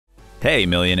Hey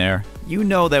millionaire, you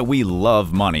know that we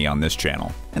love money on this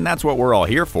channel, and that's what we're all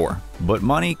here for. But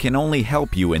money can only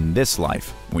help you in this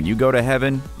life. When you go to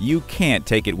heaven, you can't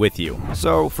take it with you.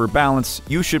 So for balance,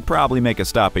 you should probably make a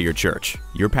stop at your church.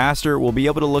 Your pastor will be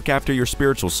able to look after your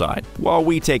spiritual side, while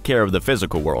we take care of the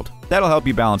physical world. That'll help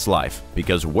you balance life,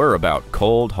 because we're about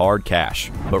cold, hard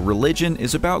cash. But religion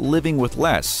is about living with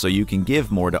less so you can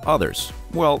give more to others.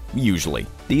 Well, usually.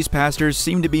 These pastors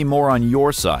seem to be more on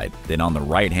your side than on the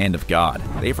right hand of God.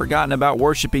 They've forgotten about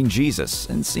worshiping Jesus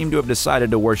and seem to have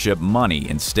decided to worship money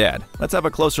instead. Let's have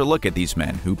a closer look at these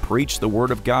men who preach the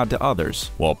word of God to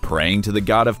others while praying to the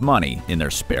God of money in their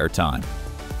spare time.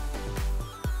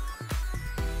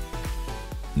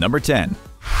 Number 10.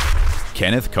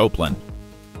 Kenneth Copeland.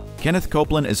 Kenneth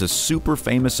Copeland is a super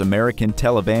famous American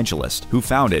televangelist who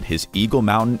founded his Eagle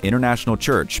Mountain International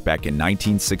Church back in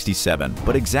 1967.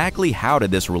 But exactly how did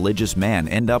this religious man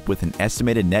end up with an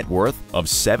estimated net worth of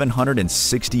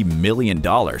 $760 million?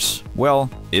 Well,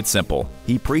 it's simple.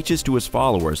 He preaches to his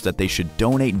followers that they should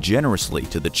donate generously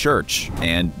to the church,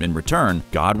 and in return,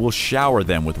 God will shower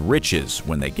them with riches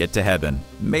when they get to heaven.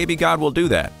 Maybe God will do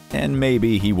that, and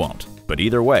maybe He won't. But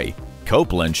either way,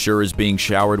 Copeland sure is being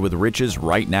showered with riches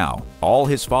right now. All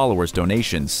his followers'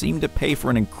 donations seem to pay for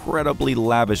an incredibly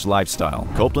lavish lifestyle.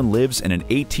 Copeland lives in an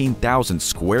 18,000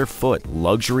 square foot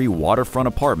luxury waterfront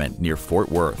apartment near Fort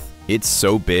Worth. It's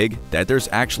so big that there's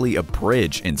actually a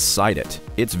bridge inside it.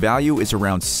 Its value is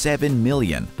around $7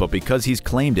 million, but because he's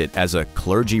claimed it as a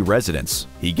clergy residence,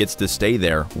 he gets to stay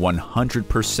there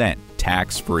 100%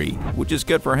 tax-free, which is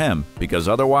good for him because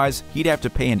otherwise he'd have to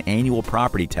pay an annual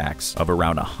property tax of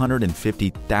around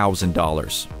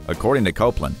 $150,000. According to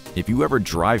Copeland, if you ever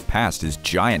drive past his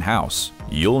giant house,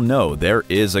 you'll know there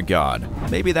is a God.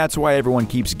 Maybe that's why everyone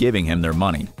keeps giving him their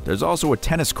money. There's also a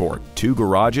tennis court, 2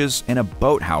 garages, and a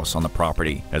boathouse on the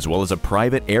property, as well as a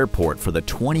private airport for the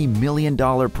 $20 million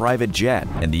private jet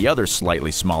and the other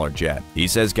slightly smaller jet. He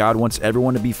says God wants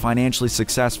everyone to be financially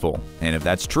successful, and if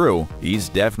that's true, he's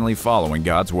definitely following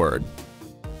God's word.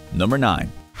 Number 9.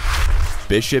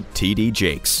 Bishop T.D.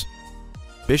 Jakes.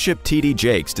 Bishop T.D.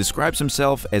 Jakes describes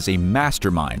himself as a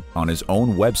mastermind on his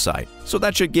own website, so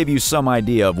that should give you some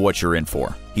idea of what you're in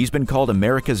for. He's been called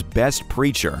America's best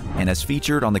preacher and has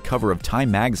featured on the cover of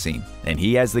Time magazine, and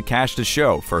he has the cash to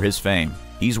show for his fame.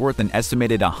 He's worth an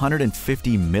estimated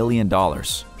 $150 million.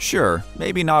 Sure,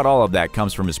 maybe not all of that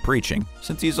comes from his preaching,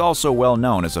 since he's also well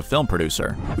known as a film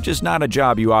producer, which is not a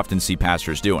job you often see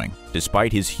pastors doing.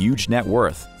 Despite his huge net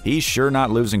worth, he's sure not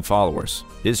losing followers.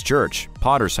 His church,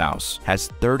 Potter's House, has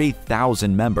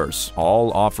 30,000 members,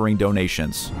 all offering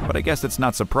donations. But I guess it's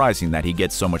not surprising that he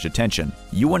gets so much attention.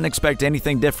 You wouldn't expect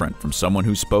anything different from someone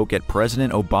who spoke at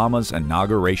President Obama's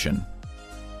inauguration.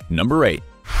 Number 8.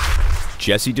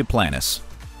 Jesse Duplantis.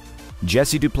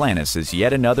 Jesse Duplantis is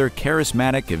yet another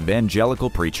charismatic evangelical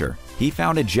preacher. He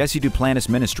founded Jesse Duplantis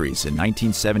Ministries in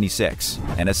 1976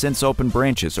 and has since opened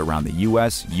branches around the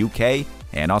US, UK,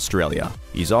 and Australia.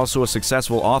 He's also a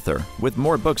successful author with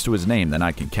more books to his name than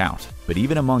I can count. But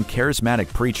even among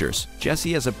charismatic preachers,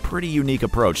 Jesse has a pretty unique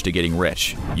approach to getting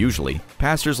rich. Usually,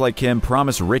 pastors like him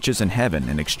promise riches in heaven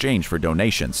in exchange for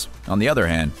donations. On the other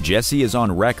hand, Jesse is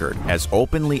on record as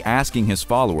openly asking his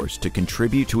followers to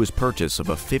contribute to his purchase of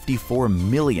a $54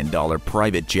 million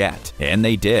private jet. And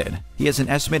they did. He has an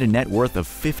estimated net worth of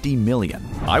 $50 million.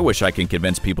 I wish I can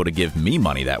convince people to give me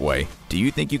money that way. Do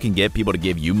you think you can get people to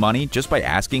give you money just by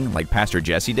asking like Pastor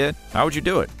Jesse did? How would you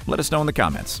do it? Let us know in the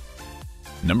comments.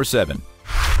 Number 7.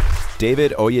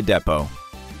 David Oyedepo.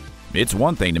 It's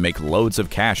one thing to make loads of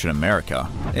cash in America.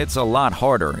 It's a lot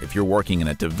harder if you're working in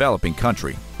a developing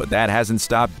country. But that hasn't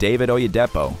stopped David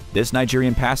Oyedepo. This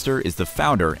Nigerian pastor is the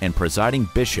founder and presiding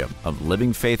bishop of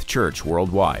Living Faith Church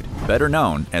Worldwide, better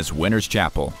known as Winners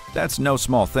Chapel. That's no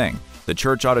small thing. The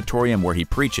church auditorium where he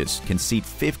preaches can seat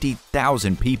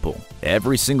 50,000 people.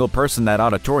 Every single person in that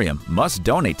auditorium must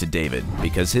donate to David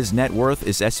because his net worth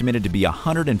is estimated to be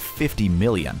 $150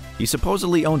 million. He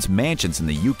supposedly owns mansions in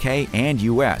the UK and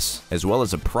US, as well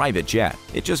as a private jet.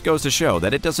 It just goes to show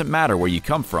that it doesn't matter where you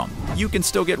come from. You can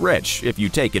still get rich if you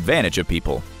take advantage of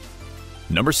people.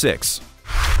 Number 6.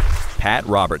 Pat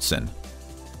Robertson.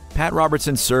 Pat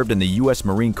Robertson served in the U.S.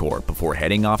 Marine Corps before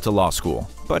heading off to law school,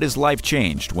 but his life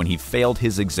changed when he failed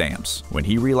his exams. When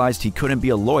he realized he couldn't be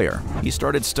a lawyer, he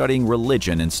started studying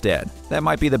religion instead. That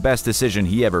might be the best decision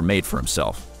he ever made for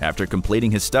himself. After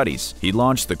completing his studies, he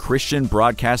launched the Christian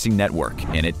Broadcasting Network,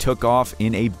 and it took off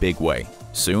in a big way.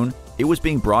 Soon, It was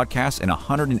being broadcast in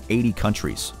 180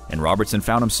 countries, and Robertson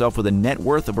found himself with a net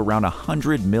worth of around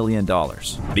 $100 million.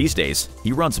 These days,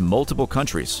 he runs multiple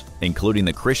countries, including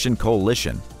the Christian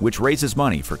Coalition, which raises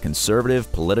money for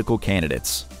conservative political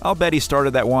candidates. I'll bet he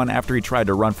started that one after he tried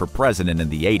to run for president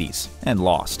in the 80s and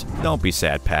lost. Don't be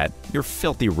sad, Pat. You're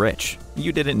filthy rich.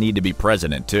 You didn't need to be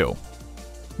president, too.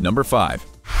 Number 5.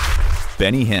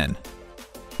 Benny Hinn.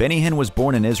 Benny Hinn was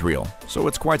born in Israel, so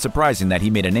it's quite surprising that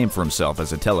he made a name for himself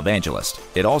as a televangelist.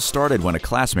 It all started when a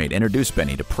classmate introduced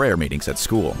Benny to prayer meetings at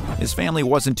school. His family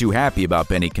wasn't too happy about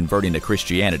Benny converting to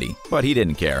Christianity, but he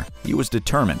didn't care. He was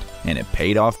determined, and it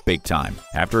paid off big time.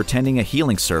 After attending a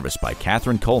healing service by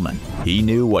Catherine Coleman, he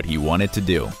knew what he wanted to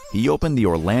do. He opened the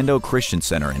Orlando Christian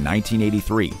Center in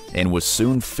 1983 and was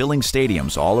soon filling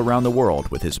stadiums all around the world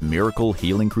with his miracle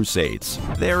healing crusades.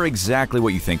 They're exactly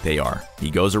what you think they are.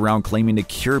 He goes around claiming to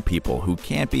cure people who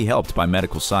can't be helped by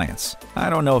medical science. I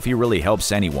don't know if he really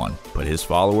helps anyone, but his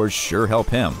followers sure help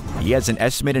him. He has an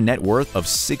estimated net worth of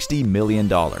 $60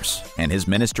 million, and his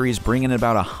ministry is bringing in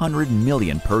about $100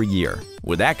 million per year.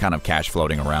 With that kind of cash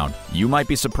floating around, you might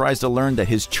be surprised to learn that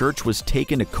his church was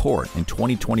taken to court in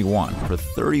 2021 for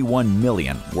 $31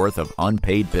 million worth of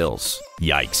unpaid bills.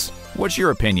 Yikes. What's your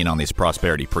opinion on these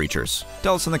prosperity preachers?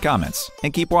 Tell us in the comments,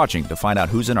 and keep watching to find out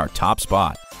who's in our top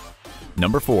spot.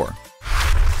 Number 4.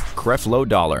 Creflo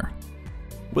Dollar.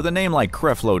 With a name like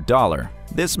Creflo Dollar,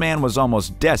 this man was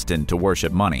almost destined to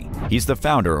worship money. He's the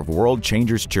founder of World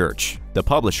Changers Church, the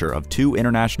publisher of 2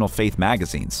 international faith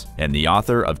magazines, and the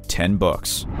author of 10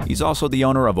 books. He's also the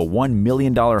owner of a $1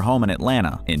 million home in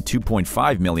Atlanta and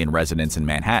 2.5 million residents in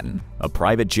Manhattan, a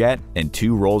private jet, and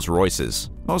 2 Rolls-Royces.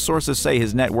 Most sources say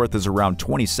his net worth is around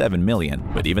 $27 million,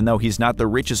 but even though he's not the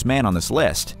richest man on this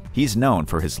list, he's known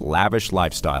for his lavish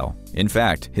lifestyle. In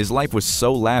fact, his life was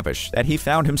so lavish that he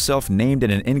found himself named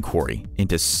in an inquiry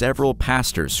into several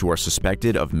pastors who are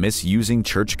suspected of misusing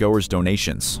churchgoers'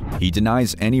 donations. He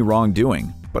denies any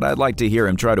wrongdoing, but I'd like to hear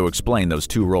him try to explain those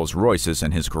 2 Rolls-Royces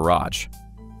in his garage.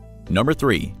 Number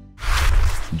 3.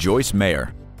 Joyce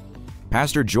Meyer.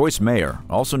 Pastor Joyce Meyer,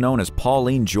 also known as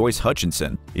Pauline Joyce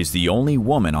Hutchinson, is the only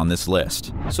woman on this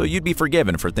list. So you'd be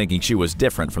forgiven for thinking she was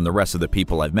different from the rest of the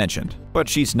people I've mentioned. But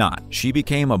she's not. She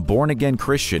became a born-again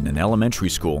Christian in elementary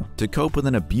school to cope with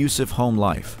an abusive home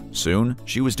life. Soon,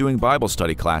 she was doing Bible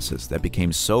study classes that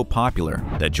became so popular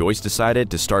that Joyce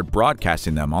decided to start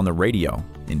broadcasting them on the radio.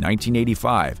 In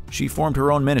 1985, she formed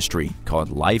her own ministry called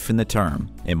Life in the Term,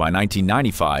 and by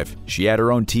 1995, she had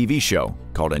her own TV show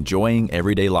called Enjoying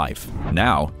Everyday Life.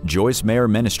 Now, Joyce Meyer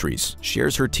Ministries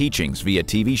shares her teachings via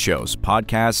TV shows,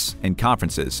 podcasts, and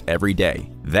conferences every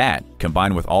day. That,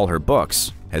 combined with all her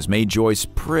books, has made Joyce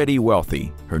pretty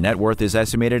wealthy. Her net worth is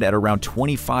estimated at around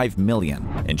 $25 million,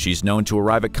 and she's known to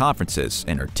arrive at conferences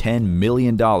in her $10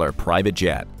 million private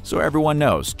jet, so everyone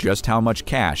knows just how much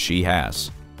cash she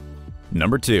has.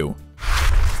 Number 2.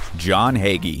 John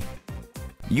Hagee.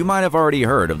 You might have already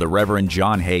heard of the Reverend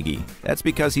John Hagee. That's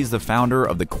because he's the founder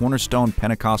of the Cornerstone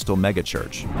Pentecostal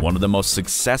Megachurch, one of the most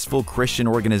successful Christian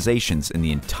organizations in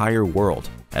the entire world.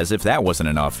 As if that wasn't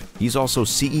enough, he's also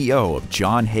CEO of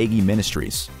John Hagee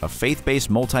Ministries, a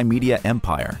faith-based multimedia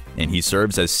empire, and he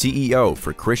serves as CEO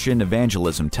for Christian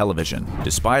Evangelism Television.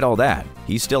 Despite all that,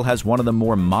 he still has one of the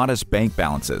more modest bank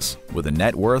balances, with a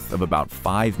net worth of about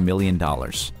 $5 million.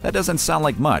 That doesn't sound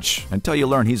like much until you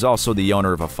learn he's also the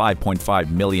owner of a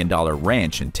 $5.5 million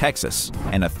ranch in Texas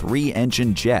and a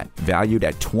 3-engine jet valued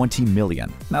at $20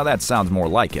 million. Now that sounds more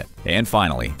like it. And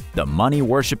finally, the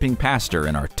money-worshipping pastor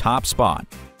in our top spot.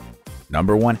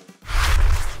 Number 1.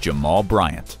 Jamal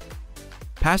Bryant.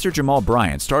 Pastor Jamal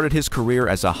Bryant started his career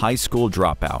as a high school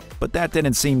dropout, but that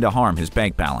didn't seem to harm his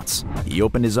bank balance. He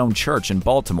opened his own church in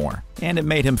Baltimore, and it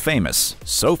made him famous.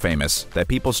 So famous that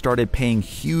people started paying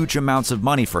huge amounts of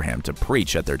money for him to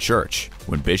preach at their church.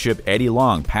 When Bishop Eddie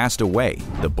Long passed away,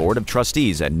 the board of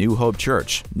trustees at New Hope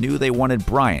Church knew they wanted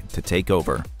Bryant to take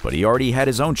over, but he already had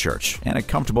his own church and a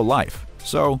comfortable life.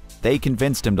 So they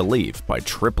convinced him to leave by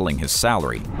tripling his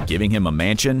salary, giving him a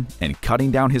mansion, and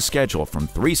cutting down his schedule from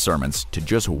 3 sermons to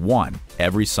just 1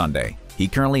 every Sunday. He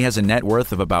currently has a net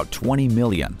worth of about $20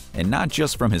 million, and not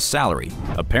just from his salary.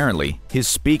 Apparently, his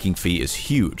speaking fee is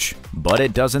huge, but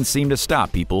it doesn't seem to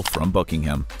stop people from booking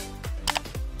him.